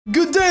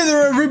Good day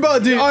there,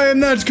 everybody! I am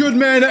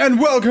ThatGoodman,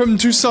 and welcome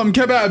to some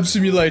Kebab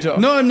Simulator.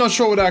 No, I'm not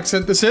sure what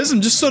accent this is.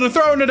 I'm just sort of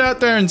throwing it out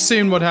there and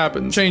seeing what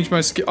happens. Change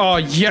my skin. Oh,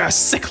 yes,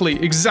 sickly.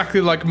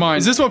 Exactly like mine.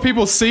 Is this what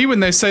people see when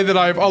they say that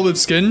I have olive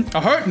skin? I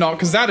hope not,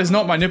 because that is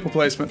not my nipple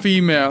placement.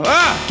 Female.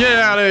 Ah! Get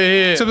out of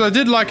here! Except I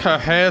did like her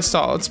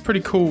hairstyle. It's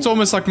pretty cool. It's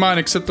almost like mine,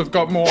 except I've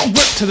got more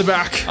whip to the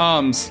back.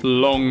 Arms.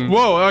 Long.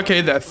 Whoa, okay,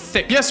 they're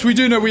thick. Yes, we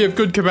do know we have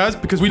good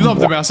kebabs because we love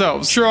them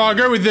ourselves. Sure, I'll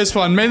go with this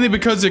one, mainly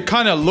because it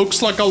kind of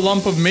looks like a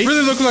lump of meat.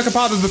 Really look like a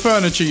part of the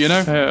furniture, you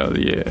know? Hell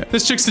yeah.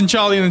 This chick's in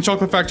Charlie in the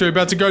Chocolate Factory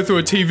about to go through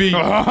a TV.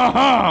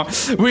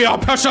 We are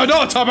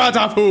passionate about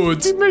our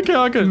foods. We make it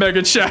like a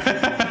mega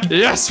chat.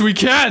 Yes, we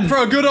can. For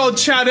a good old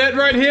chatette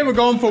right here, we're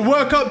going for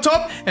work up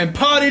top and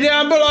party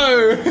down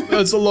below.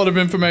 That's a lot of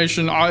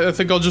information. I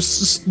think I'll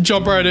just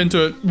jump right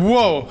into it.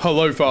 Whoa.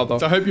 Hello,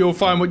 Father. I hope you'll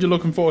find what you're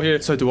looking for here.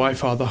 So do I,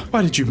 Father.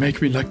 Why did you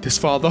make me like this,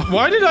 Father?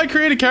 Why did I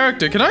create a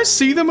character? Can I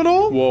see them at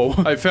all? Whoa.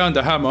 I found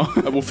a hammer.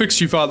 I will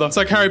fix you, Father. It's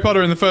like Harry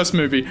Potter in the first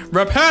movie.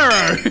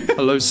 Reparo!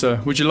 Hello,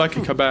 sir. Would you like a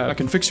kebab? I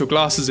can fix your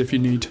glasses if you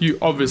need. You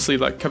obviously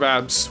like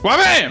kebabs.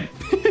 Wham!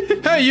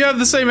 Hey, you have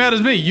the same hat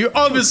as me. You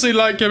obviously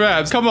like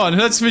kebabs. Come on,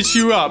 let's fix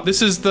you up.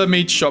 This is the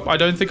meat shop. I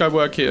don't think I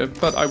work here,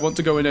 but I want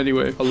to go in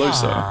anyway. Hello,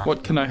 sir.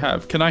 What can I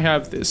have? Can I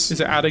have this?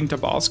 Is it adding to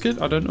basket?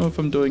 I don't know if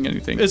I'm doing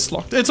anything. It's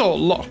locked. It's all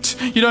locked.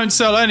 You don't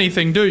sell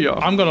anything, do you?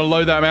 I'm gonna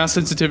lower that mouse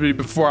sensitivity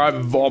before I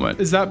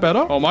vomit. Is that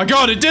better? Oh my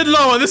god, it did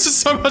lower. This is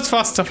so much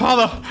faster.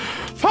 Father,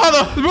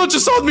 the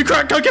just sold me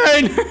crack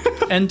cocaine.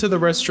 Enter the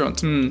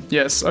restaurant.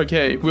 Yes,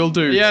 okay, will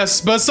do.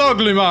 Yes,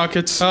 Basoglu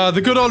Market.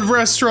 The good old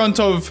restaurant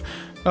of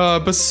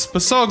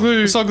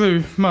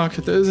Basoglu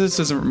Market. This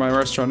isn't my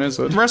restaurant, is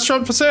it?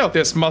 Restaurant for sale.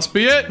 This must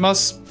be it.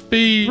 Must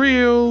be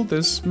real.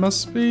 This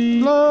must be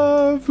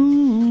love.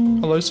 Ooh.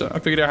 Hello, sir. I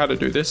figured out how to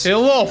do this.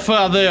 Hello,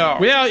 father.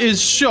 Where is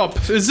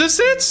shop? Is this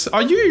it?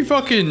 Are you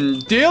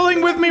fucking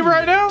dealing with me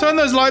right now? Turn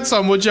those lights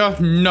on, would ya?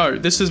 No,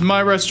 this is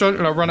my restaurant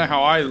and I run it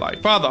how I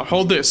like. Father,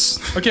 hold this.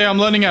 Okay, I'm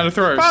learning how to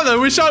throw. Father,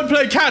 we shan't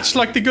play catch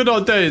like the good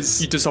old days.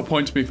 You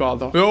disappoint me,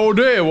 Father. Oh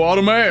dear, what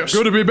a mess.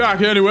 Good to be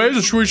back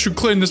anyways. We should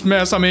clean this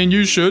mess. I mean,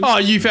 you should. Oh,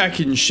 you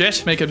fucking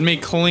shit. Making me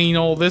clean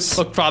all this.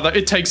 Look, Father,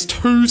 it takes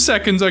 2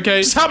 seconds,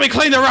 okay? Just help me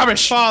clean the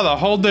rubbish. Father,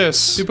 hold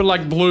this. People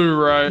like blue,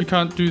 right? You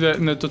can't do that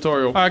in the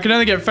tutorial. I can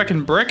only get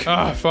fucking brick.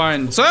 Ah,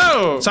 fine.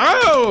 So.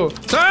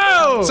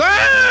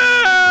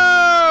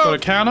 Got a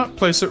counter.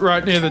 Place it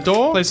right near the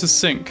door. Place a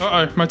sink.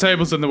 Uh-oh, my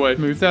table's in the way.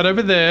 Move that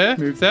over there.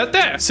 Move that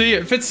there. See,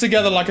 it fits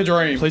together like a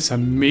dream. Place a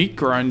meat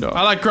grinder.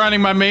 I like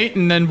grinding my meat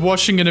and then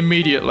washing it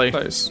immediately.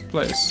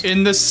 Place.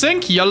 In the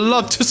sink. You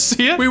love to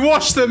see it. We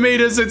wash the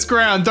meat as it's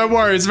ground. Don't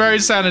worry, it's very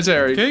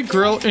sanitary. Okay,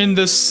 grill in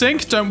the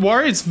sink. Don't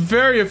worry, it's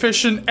very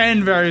efficient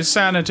and very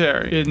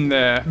sanitary. In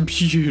there.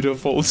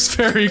 Beautiful. It's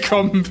very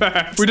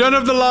compact. We don't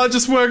have the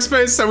largest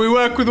workspace, so we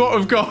work with what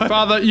we've got.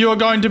 Father, you are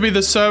going to be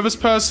the service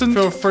person.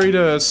 Feel free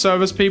to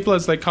service people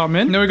as they come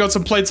in. Then we got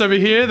some plates over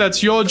here.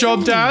 That's your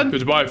job, Dad.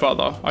 Goodbye,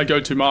 Father. I go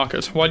to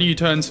market. Why do you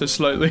turn so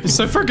slowly? It's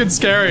so freaking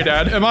scary,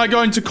 Dad. Am I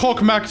going to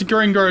cock Mac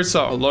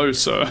Greengrocer? Hello,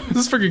 sir. Is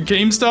this freaking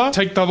Keemstar?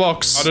 Take the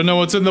box. I don't know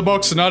what's in the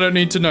box and I don't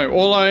need to know.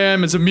 All I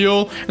am is a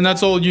mule and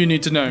that's all you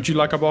need to know. Would you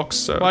like a box,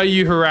 sir? Why are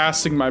you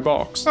harassing my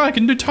box? Oh, I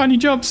can do tiny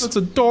jumps. That's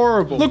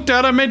adorable. Look,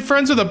 Dad, I made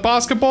friends with a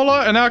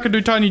basketballer and now I can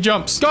do tiny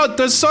jumps. God,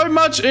 there's so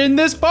much in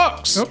this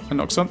box. Oh, I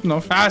knocked something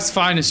off. Ah, it's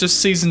fine. It's just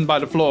seasoned by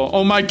the floor.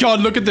 Oh my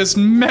God, look at this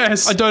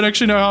mess. I don't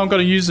actually know how I'm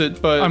going to use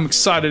it, but I'm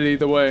excited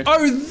either way.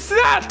 Oh,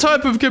 that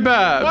type of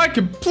kebab. I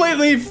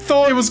completely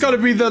thought it was going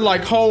to be the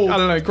like whole, I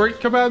don't know, Greek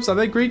kebabs. Are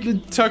they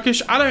Greek,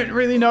 Turkish? I don't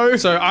really know.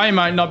 So I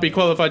might not be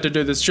qualified to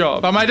do this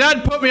job, but my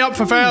dad put me up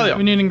for failure.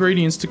 We need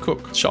ingredients to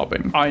cook.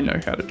 Shopping. I know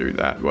how to do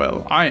that.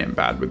 Well, I am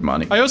bad with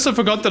money. I also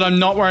forgot that I'm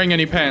not wearing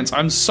any pants.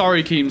 I'm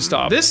sorry,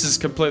 Keemstar. This is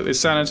completely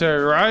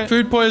sanitary, right?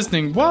 Food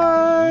poisoning.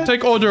 What?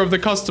 Take order of the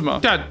customer.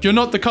 Dad, you're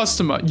not the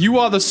customer. You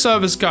are the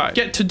service guy.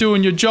 Get to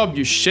doing your job,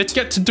 you shit.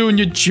 Get to doing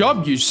your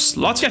job, you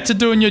slut. Get to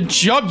doing your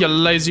job, you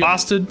lazy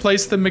bastard.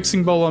 Place the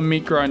mixing bowl on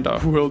meat grinder.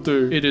 Will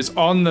do. It is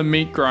on the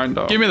meat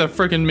grinder. Give me the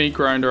freaking meat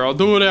grinder. I'll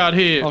do it out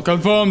here. I'll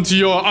conform to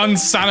your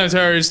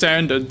unsanitary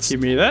standards.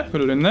 Give me that.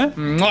 Put it in there.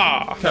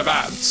 Mwah.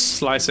 Kebabs.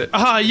 Slice it.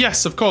 Ah,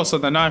 yes, of course,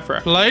 on the knife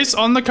rack. Place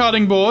on the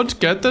cutting board.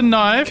 Get the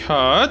knife.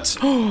 Cut.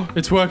 Oh,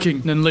 it's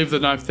working. Then leave the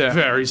knife there.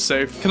 Very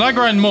safe. Can I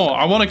grind more?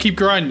 I want to keep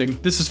grinding.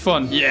 This is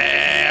fun.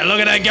 Yeah, look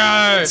at it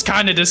go. It's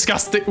kind of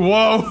disgusting.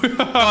 Whoa.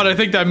 God, I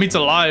think that meat's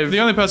alive. The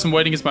only person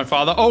waiting is my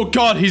father. Oh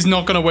God, he's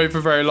not gonna wait for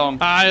very long.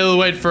 I'll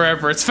wait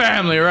forever. It's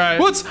family, right?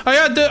 What? I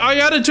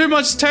added too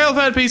much tail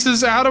fat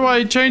pieces. How do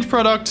I change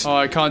product? Oh,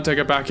 I can't take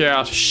it back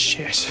out.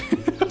 Shit.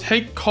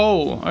 Take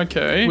coal.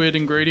 Okay. Weird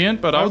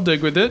ingredient, but I'll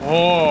dig with it.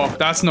 Oh,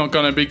 that's not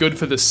gonna be good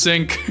for the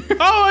sink.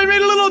 Oh, I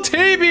made a little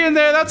TV in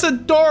there. That's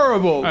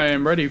adorable. I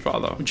am ready,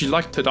 Father. Would you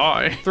like to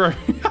die? Throw.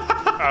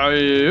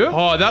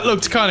 Oh, that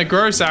looked kind of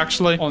gross,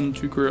 actually.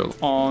 Onto grill.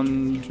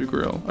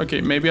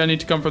 Okay, maybe I need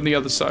to come from the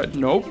other side.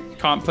 Nope.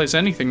 Can't place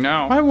anything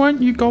now. Why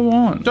won't you go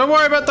on? Don't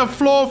worry about the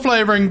floor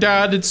flavoring,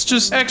 Dad. It's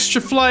just extra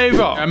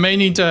flavor. I may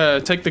need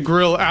to take the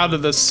grill out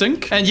of the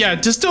sink. And yeah,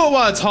 just do it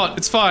while it's hot.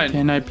 It's fine.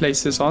 Can I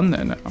place this on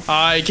there now?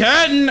 I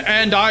can,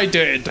 and I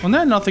did. Well,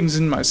 now nothing's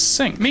in my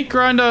sink. Meat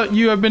grinder,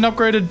 you have been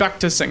upgraded back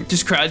to sink.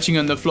 Just crouching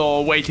on the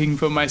floor, waiting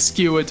for my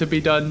skewer to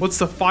be done. What's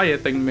the fire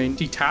thing mean?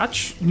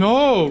 Detach?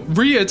 No,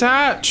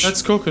 reattach.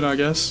 That's cooking, I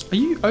guess. Are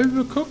you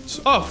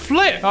overcooked? Oh,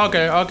 flip.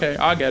 Okay,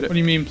 I get it. What do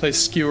you mean place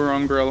skewer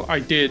on grill? I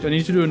did. I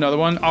need to do another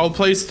one. I'll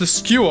place the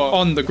skewer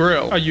on the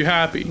grill. Are you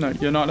happy? No,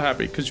 you're not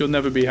happy because you'll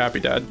never be happy,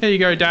 Dad. Here you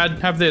go, Dad.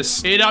 Have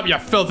this. Eat up, you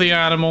filthy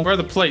animal. Where are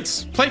the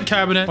plates? Plate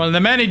cabinet. One of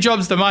the many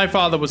jobs that my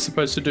father was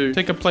supposed to do.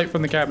 Take a plate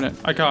from the cabinet.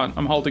 I can't.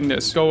 I'm holding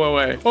this. Go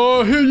away.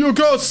 Oh, here you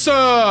go,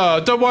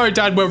 sir. Don't worry,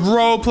 Dad. We're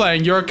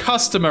role-playing. You're a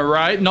customer,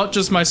 right? Not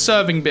just my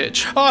serving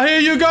bitch. Oh, here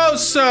you go,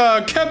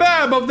 sir.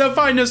 Kebab of the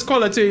finest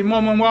quality.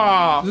 Mwah, mwah,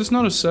 mwah. Is this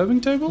not a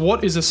serving table?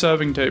 What is a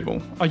serving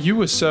table? Are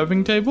you a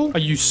serving table? Are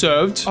you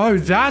served? Oh,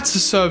 that's a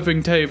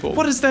serving table.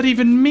 What does that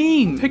even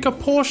mean? Pick a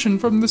portion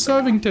from the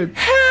serving table.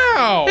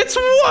 How? It's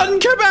one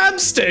kebab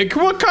stick.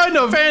 What kind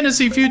of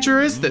fantasy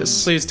future is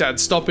this? Please, Dad,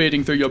 stop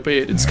eating through your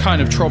beard. It's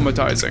kind of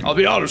traumatizing. I'll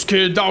be honest,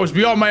 kid. That was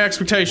beyond my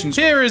expectations.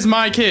 Here is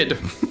my kid.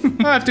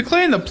 I have to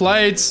clean the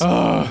plates.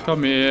 Oh,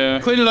 come here.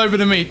 Clean it over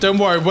the meat. Don't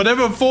worry.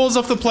 Whatever falls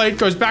off the plate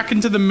goes back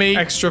into the meat.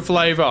 Extra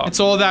flavor. It's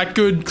all that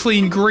good,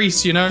 clean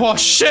grease, you know? Oh,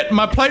 shit.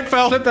 My plate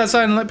fell. Flip that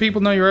side and let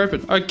people know you're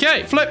open.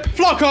 Okay. Flip.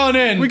 Flock on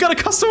in. We got a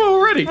customer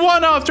already.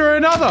 One after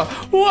another.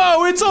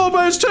 Whoa, it's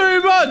almost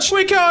too much.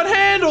 We can't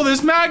handle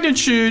this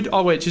magnitude.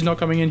 Oh, wait. She's not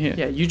coming in here.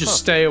 Yeah, you just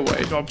stay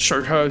away. I'll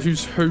show her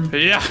who's who.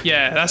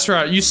 Yeah, that's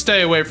right. You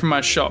stay away from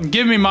my shop.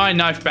 Give me my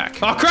knife back.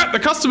 Oh, crap. The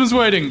customer's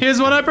waiting.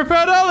 Here's what I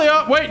prepared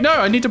earlier. Wait, no.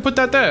 I need to put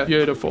that there.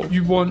 Beautiful.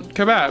 You want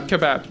kebab?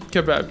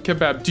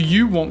 Kebab. Do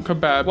you want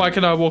kebab? Why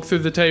can I walk through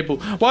the table?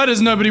 Why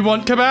does nobody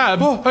want kebab?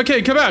 Oh,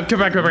 okay, kebab.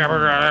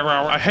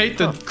 I hate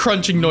the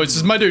crunching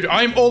noises. My dude,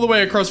 I'm all the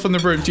way across from the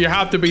room. Do you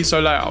have to be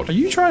so loud? Are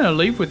you trying to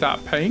leave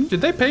without paying?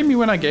 Did they pay me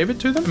when I gave it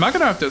to them? Am I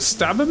gonna have to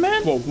stab a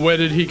man? Well, where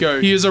did he go?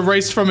 He is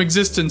erased from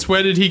existence.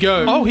 Where did he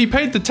go? Oh, he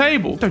paid the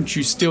table. Don't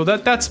you steal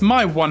that. That's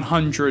my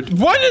 100.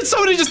 Why did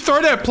somebody just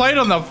throw their plate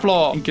on the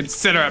floor?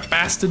 Inconsiderate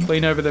bastard.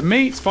 Clean over the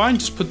meat. It's fine.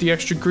 Just put the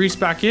extra grease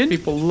back in.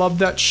 People love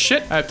that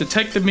shit. I have to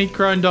take the meat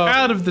grinder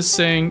out of the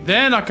sink.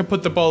 Then I can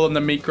put the bowl in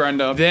the meat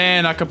grinder.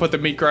 Then I can put the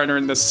meat grinder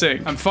in the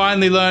sink. I'm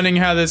finally learning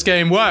how this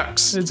game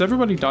works. Is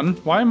everybody done?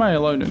 Why am I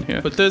alone in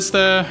here? Put this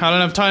there. I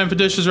don't have time for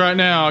dishes right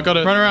now. I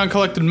gotta run around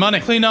collecting money.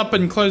 Clean up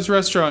and close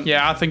restaurant.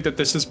 Yeah, I think that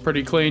this is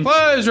pretty clean.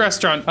 Close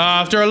restaurant.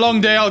 After a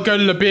long day, I'll go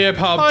to the beer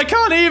pub. I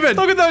can't even.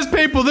 Look at those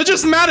people. They're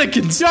just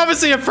mannequins. You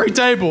obviously have free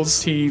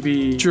tables.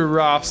 TV.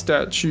 Giraffe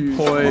statue.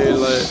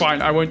 Toilet.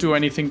 Fine, I won't do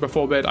anything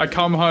before bed. I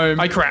come home.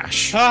 I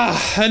crash.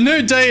 A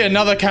new day,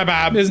 another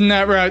kebab. Isn't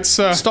that right,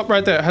 sir? Stop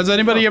right there. Has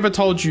anybody ever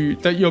told you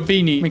that your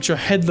beanie makes your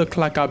head look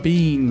like a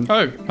bean?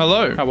 Oh,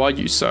 hello. How are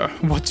you, sir?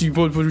 What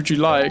would you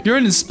like? You're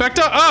an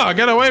inspector? Ah,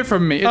 get away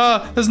from me.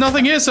 There's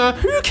nothing here, sir.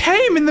 Who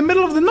came in the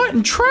middle of the night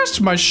and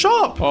trashed my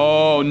shop?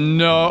 Oh,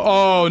 no.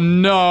 Oh,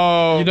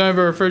 no. You don't have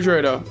a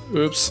refrigerator.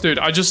 Oops. Dude,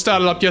 I just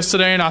started up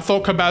yesterday and I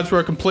thought kebabs were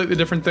a completely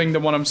different thing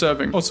than what I'm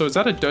serving. Also, is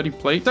that a dirty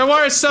plate? Don't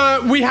worry,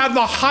 sir. We have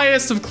the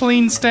highest of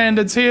clean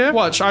standards here.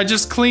 Watch, I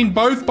just cleaned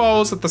both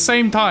bowls at the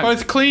same time.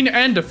 Both clean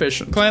and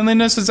efficient.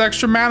 Cleanliness is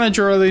extra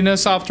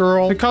managerliness after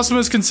all. The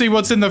customers can see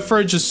what's in the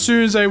fridge as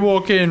soon as they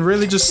walk in.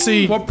 Really just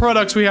see what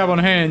products we have on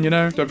hand, you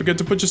know? Don't forget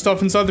to put your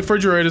stuff inside the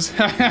refrigerators.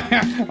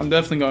 I'm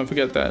definitely going to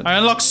forget that. I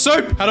unlock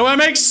soap. How do I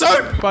make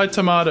soap? Buy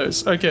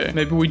tomatoes. Okay,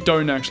 maybe we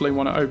don't actually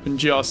want to open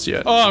just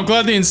yet. Oh, I'm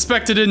glad the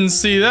inspector didn't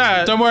see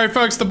that. Don't worry,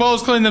 folks. The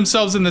bowls clean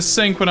themselves in the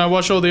sink when I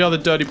wash all the other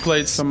dirty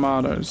plates.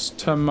 Tomatoes,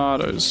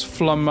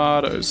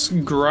 flamatos,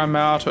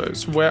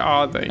 gramatos. Where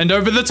are they? And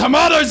over the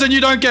tomatoes and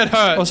you don't get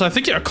hurt. Also, I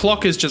think your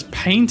clock is just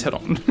painted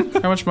on.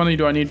 How much money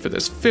do I need for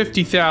this?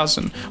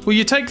 50,000. Will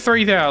you take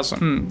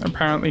 3,000?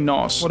 Apparently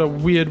not. What a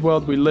weird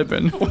world we live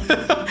in.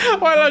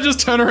 Why did I just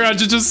turn around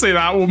to just see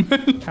that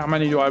woman? How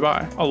many do I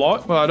buy? A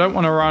lot? Well, I don't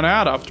want to run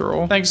out after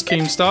all. Thanks,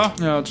 Keemstar.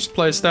 I'll just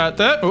place that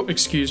there. Oh,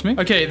 excuse me.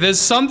 Okay, there's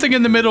something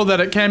in the middle that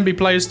it can be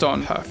placed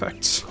on.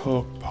 Perfect.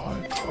 Cook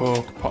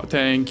pot.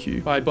 Thank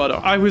you. Buy butter.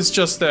 I was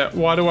just there.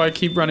 Why do I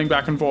keep running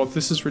back and forth?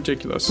 This is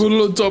ridiculous. Put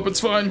it on top. It's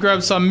fine.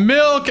 Grab some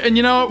milk. And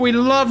you know what? We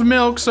love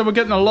milk, so we're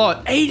getting a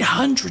lot.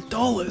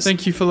 $800.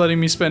 Thank you for letting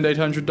me spend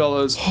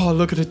 $800. Oh,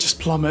 look at it just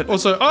plummet.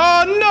 Also,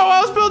 oh no,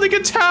 I was building a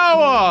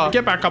tower.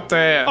 Get back up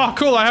there. Oh,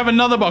 cool. I have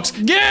another box.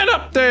 Get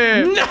up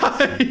there.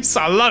 Nice.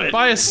 I love it.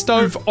 Buy a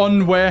stove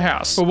on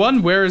warehouse. For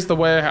one, where is the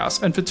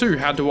warehouse? And for two,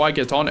 how do I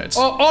get on it?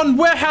 Oh, on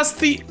warehouse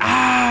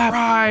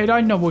right.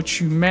 I know what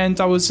you meant.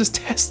 I was just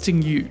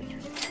testing you.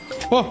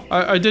 Oh,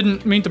 I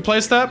didn't mean to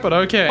place that, but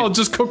okay. I'll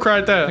just cook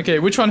right there. Okay,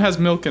 which one has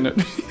milk in it?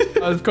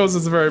 Of course,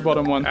 it's the very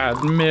bottom one.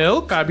 Add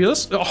milk.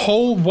 Fabulous.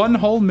 One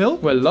whole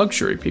milk? We're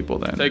luxury people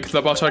then. Take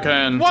the butter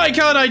can. Why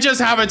can't I just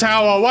have a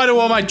tower? Why do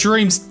all my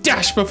dreams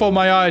dash before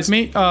my eyes?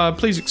 Meat,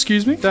 please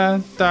excuse me.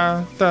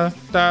 Tomatoes.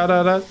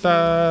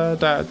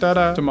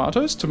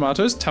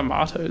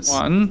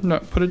 One. No,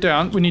 put it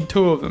down. We need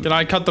 2 of them. Can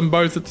I cut them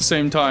both at the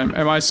same time?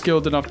 Am I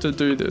skilled enough to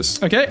do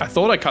this? Okay, I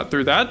thought I cut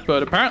through that,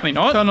 but apparently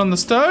not. Turn on the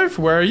stove.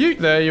 Where are you?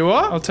 There you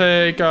are. I'll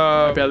take,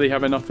 I barely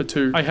have enough for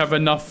 2. I have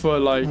enough for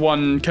like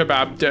 1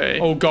 kebab day.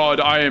 Oh God,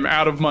 I am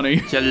out of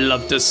money. You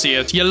love to see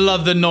it. You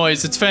love the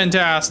noise. It's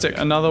fantastic.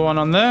 Another one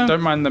on there.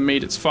 Don't mind the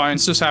meat. It's fine.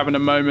 It's just having a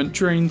moment.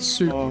 Drain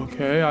soup.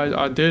 Okay,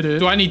 I did it.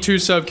 Do I need 2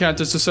 serve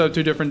counters to serve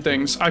 2 different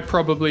things? I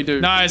probably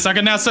do. Nice. I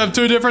can now serve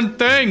 2 different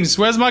things.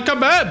 Where's my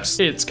kebabs?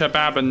 It's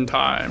kebabin'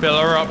 time. Fill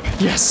her up.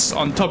 Yes,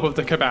 on top of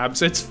the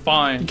kebabs. It's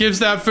fine. It gives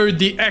that food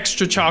the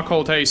extra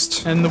charcoal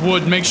taste. And the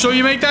wood. Make sure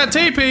you make that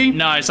teepee.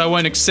 Nice. I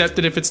won't accept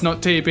it if it's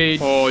not teepee.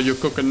 Oh, you're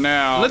cooking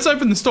now. Let's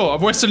open the store.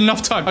 I've wasted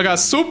enough time. I got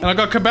soup and I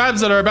got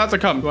kebabs that are about to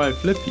come. Do I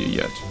flip you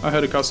yet? I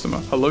heard a customer.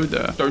 Hello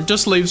there. Don't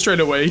just leave straight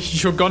away.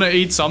 You're gonna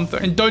eat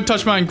something. And don't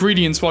touch my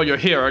ingredients while you're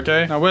here,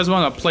 okay? Now, where's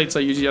one of the plates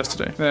I used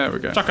yesterday? There we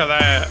go. Chuck her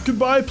there.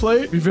 Goodbye,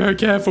 plate. Be very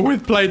careful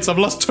with plates. I've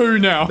lost 2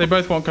 now. They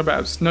both want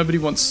kebabs. Nobody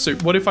wants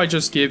soup. What if I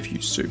just give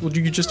you soup? Will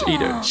you just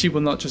eat it? She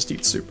will not just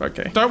eat soup.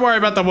 Okay. Don't worry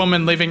about the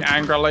woman leaving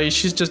angrily.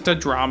 She's just a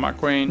drama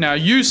queen. Now,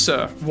 you,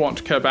 sir,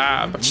 want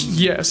kebab.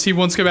 Yes, he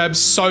wants kebab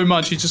so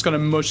much, he's just gonna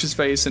mush his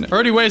face in it.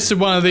 Already wasted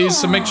one of these,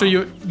 so make sure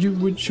you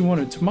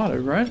wanted tomato,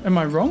 right? Am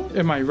I wrong?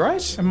 Am I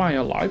right? Am I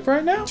alive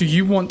right now? Do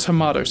you want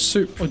tomato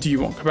soup or do you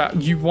want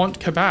kebab? You want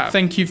kebab.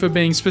 Thank you for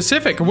being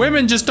specific.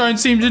 Women just don't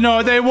seem to know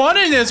what they want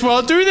in this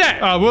world, do they?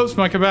 Oh, whoops,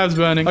 my kebab's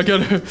burning. I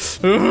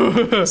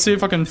gotta see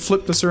if I can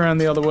flip this around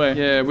the other way.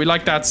 Yeah, we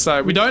like that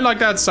side. We don't like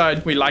that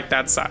side. We like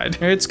that side.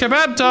 It's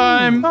kebab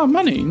time. Oh,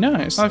 money.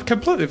 Nice. I've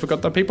completely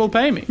forgot that people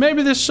pay me.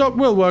 Maybe this shop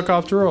will work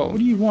after all. What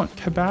do you want?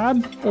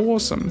 Kebab?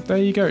 Awesome. There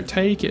you go.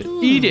 Take it.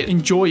 Eat it.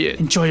 Enjoy it.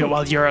 Enjoy it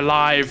while you're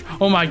alive.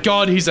 Oh my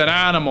God, he's an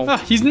animal. Ah,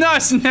 he's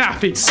nice and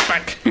happy.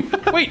 Speck.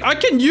 Wait, I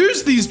can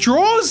use these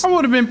drawers? I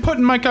would have been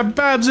putting my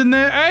kebabs in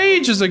there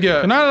ages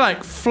ago. Can I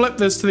like flip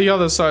this to the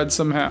other side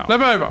somehow?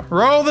 Flip over.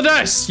 Roll the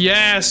dice.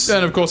 Yes.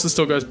 And of course it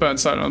still goes burnt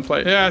side on the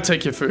plate. Yeah,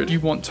 take your food. You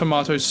want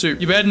tomato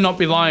soup. You better not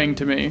be lying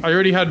to me. I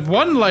already had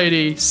one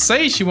lady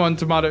say she wanted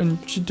tomato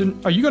and she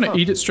didn't. Are you gonna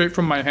eat it straight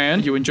from my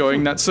hand? Are you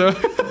enjoying that, sir?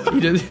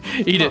 Eat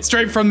it. Eat it.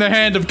 Straight from the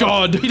hand of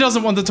God. He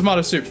doesn't want the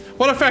tomato soup.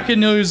 What a fucking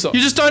loser.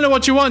 You just don't know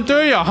what you want,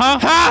 do you? Huh?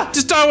 Huh?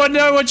 Just don't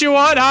know what you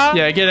want, huh?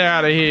 Yeah, get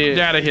out of here.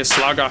 Get out of here,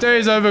 slugger.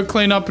 Day's over.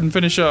 Clean up and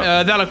finish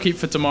up. That'll keep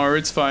for tomorrow.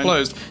 It's fine.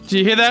 Closed. Did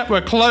you hear that?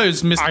 We're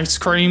closed, Miss Ice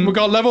Cream. We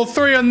got level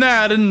 3 on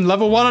that and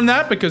level 1 on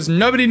that because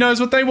nobody knows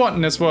what they want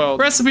in this world.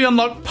 Recipe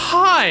unlocked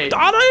pie.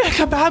 Are they a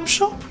kebab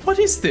shop? What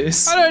is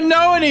this? I don't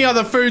know any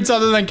other foods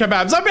other than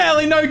kebabs. I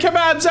barely know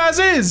kebabs as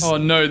is. Oh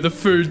no, the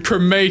food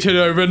cremated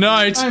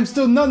overnight. I'm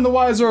still none the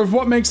wiser of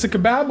what makes a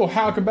kebab or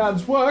how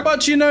kebabs work.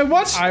 But you know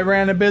what? I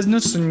ran a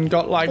business and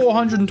got like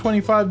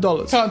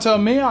 $425. Can't tell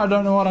me. I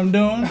don't know what I'm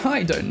doing.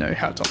 I don't know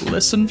how to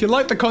listen. If you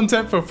like the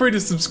content, feel free to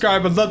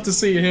subscribe. I'd love to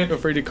see you here. Feel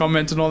free to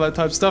comment and all that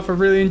type of stuff. I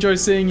really enjoy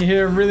seeing you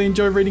here. I really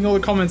enjoy reading all the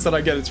comments that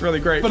I get. It's really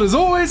great. But as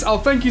always, I'll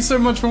thank you so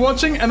much for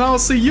watching and I'll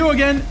see you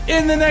again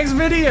in the next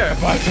video.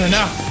 Bye for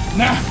now.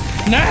 Now.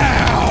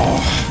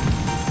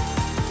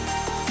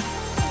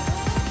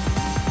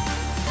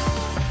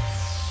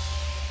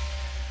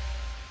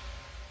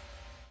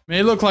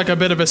 May look like a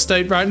bit of a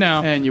state right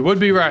now. And you would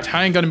be right.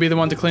 I ain't gonna be the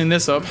one to clean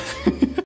this up.